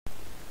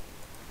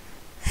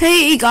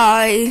Hey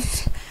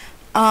guys,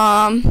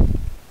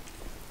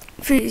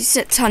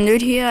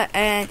 3600 here,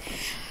 and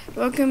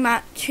welcome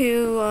back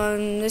to,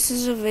 this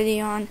is a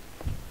video on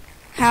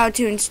how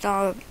to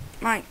install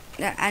an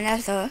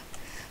aether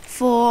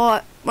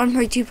for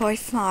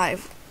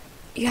 1.2.5.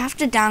 You have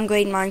to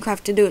downgrade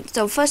Minecraft to do it.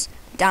 So first,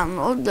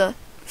 download the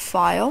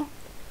file.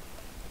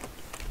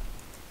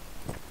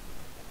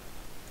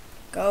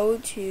 Go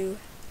to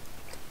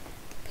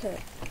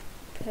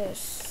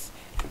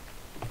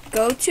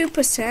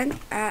percent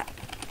at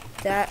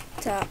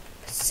data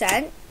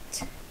percent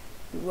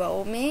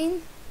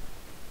roaming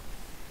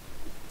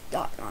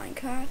dot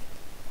Minecraft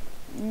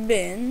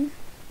bin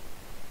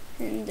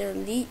and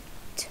delete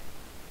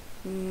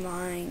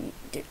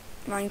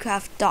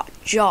Minecraft dot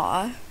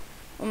jar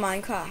or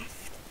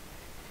Minecraft.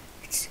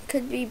 It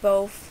could be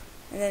both,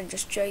 and then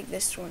just drag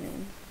this one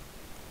in.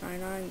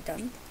 I'm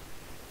done.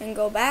 And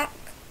go back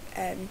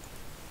and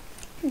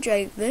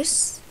drag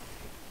this,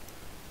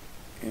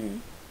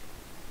 and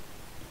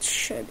it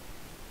should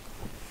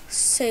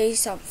say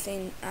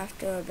something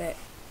after a bit.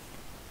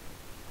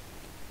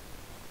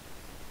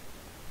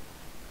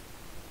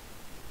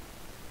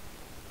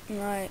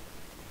 Right,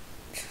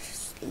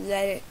 just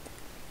let it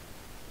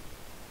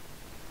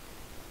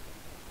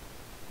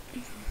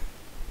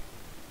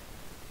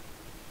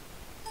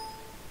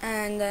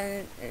and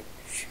then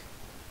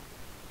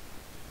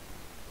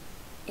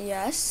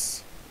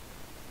yes,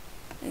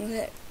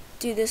 and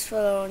do this for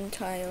the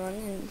entire one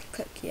and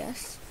click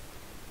yes.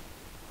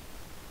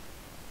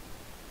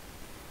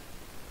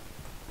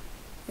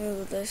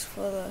 Move this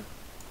for the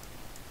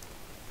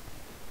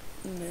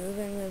move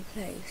and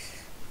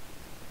replace.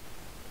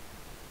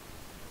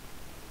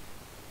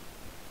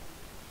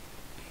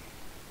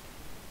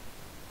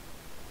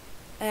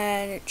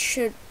 And it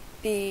should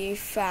be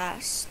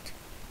fast,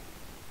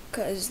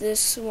 because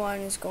this one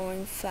is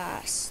going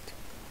fast.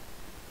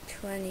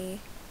 20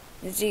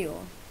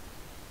 0.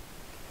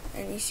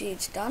 And you see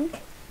it's done.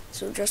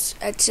 So just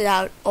exit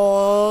out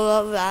all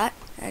of that,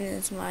 and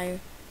it's my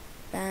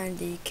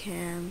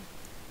Bandicam.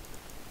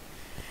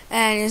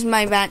 And it's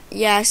my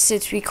yes,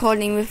 it's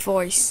recording with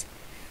voice.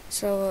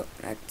 So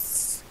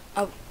let's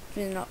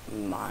open up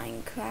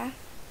Minecraft.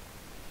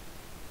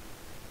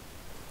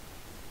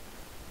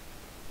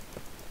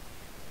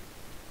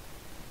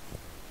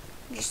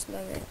 Just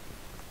let it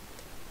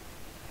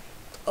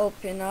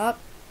open up.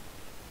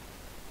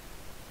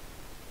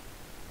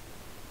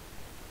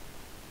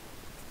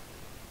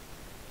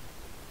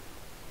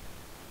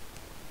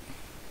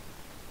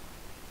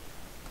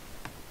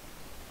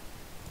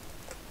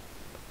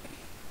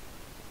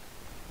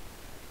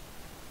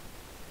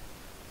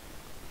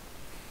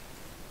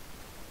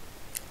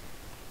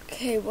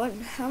 Okay,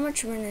 how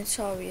much minutes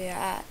are we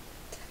at?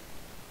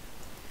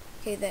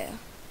 Okay, there.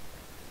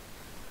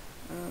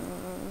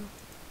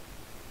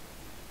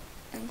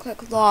 And click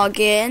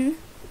login.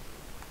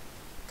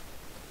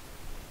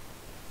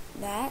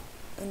 That,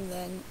 and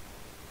then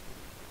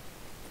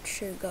it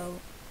should go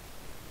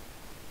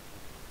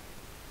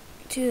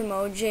to the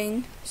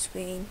Mojang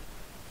screen.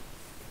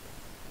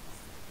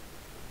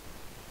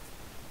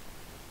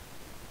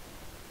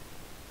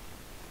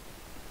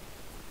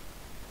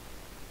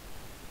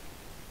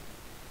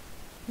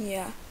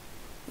 Yeah,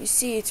 you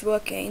see it's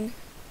working.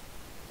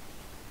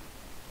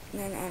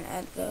 And then I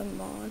add the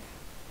mod.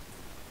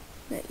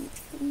 The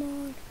aether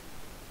mod.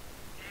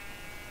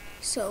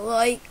 So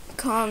like,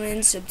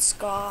 comment,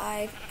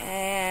 subscribe,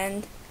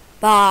 and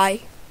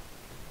bye.